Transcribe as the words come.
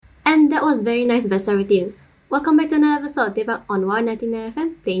And that was very nice by Sarah. Welcome back to another episode of Daebak on 199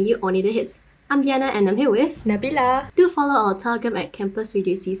 FM, playing you only the hits. I'm Diana and I'm here with Nabila. Do follow our Telegram at Campus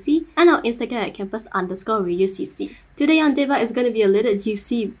Radio CC and our Instagram at campus_radio CC. Today on Daebak is going to be a little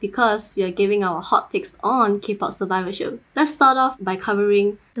juicy because we are giving our hot takes on K-pop Survivor Show. Let's start off by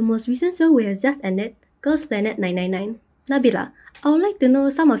covering the most recent show which has just ended, Girls Planet 999. Nabila, I would like to know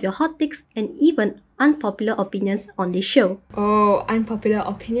some of your hot takes and even unpopular opinions on this show. Oh, unpopular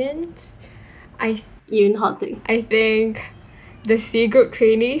opinions? Even hot take. I think the C group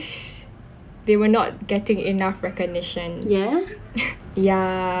trainees, they were not getting enough recognition. Yeah?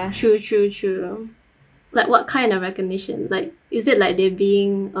 Yeah. True. Like what kind of recognition? Like, is it like they're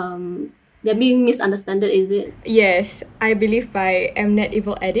being misunderstood, is it? Yes, I believe by Mnet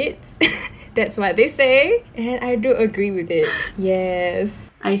Evil Edits. That's what they say. And I do agree with it. Yes.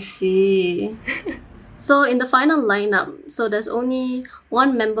 I see. So in the final lineup, so there's only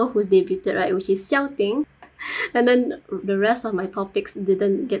one member who's debuted, right? Which is Xiao Ting. And then the rest of my topics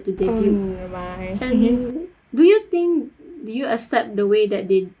didn't get to debut. Oh my. And do you accept the way that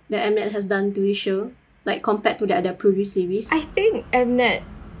the Mnet has done to this show? Like compared to their previous series? I think Mnet,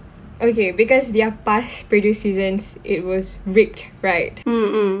 okay, because their past produced seasons, it was rigged, right?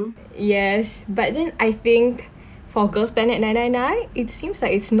 Yes, but then I think for Girls Planet 999, it seems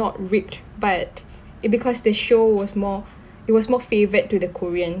like it's not rigged, but because the show was more favoured to the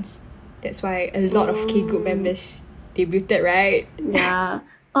Koreans. That's why a lot of K-group members debuted, right? Yeah.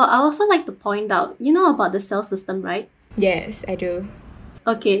 Oh, I also like to point out, you know about the cell system, right? Yes, I do.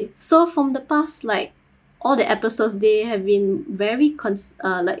 Okay, so from the past, like, all the episodes, they have been very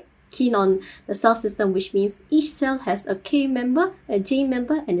keen on the cell system, which means each cell has a K member, a J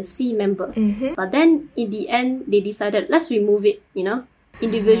member, and a C member. But then, in the end, they decided, let's remove it,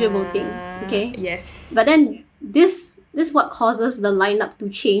 individual voting, okay? Yes. But then, this what causes the lineup to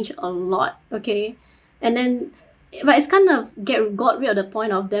change a lot, okay? And then, but it's kind of got rid of the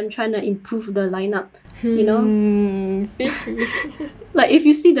point of them trying to improve the lineup, Like, if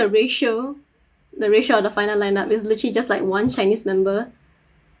you see the ratio of the final lineup is literally just like one Chinese member,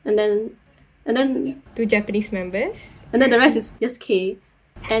 and then 2 Japanese members, and then the rest is just K.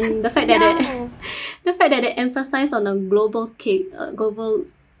 And the fact that they emphasize on a global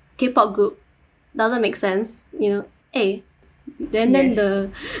K-pop group doesn't make sense, Then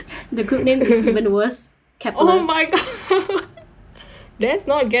the group name is even worse, Kepler. Oh my god. Let's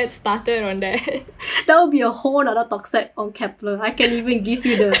not get started on that. That would be a whole other talk set on Kepler. I can even give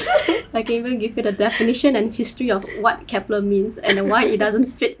you the definition and history of what Kepler means and why it doesn't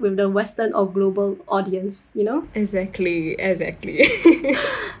fit with the Western or global audience, Exactly.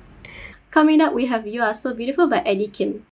 Coming up, we have You Are So Beautiful by Eddie Kim.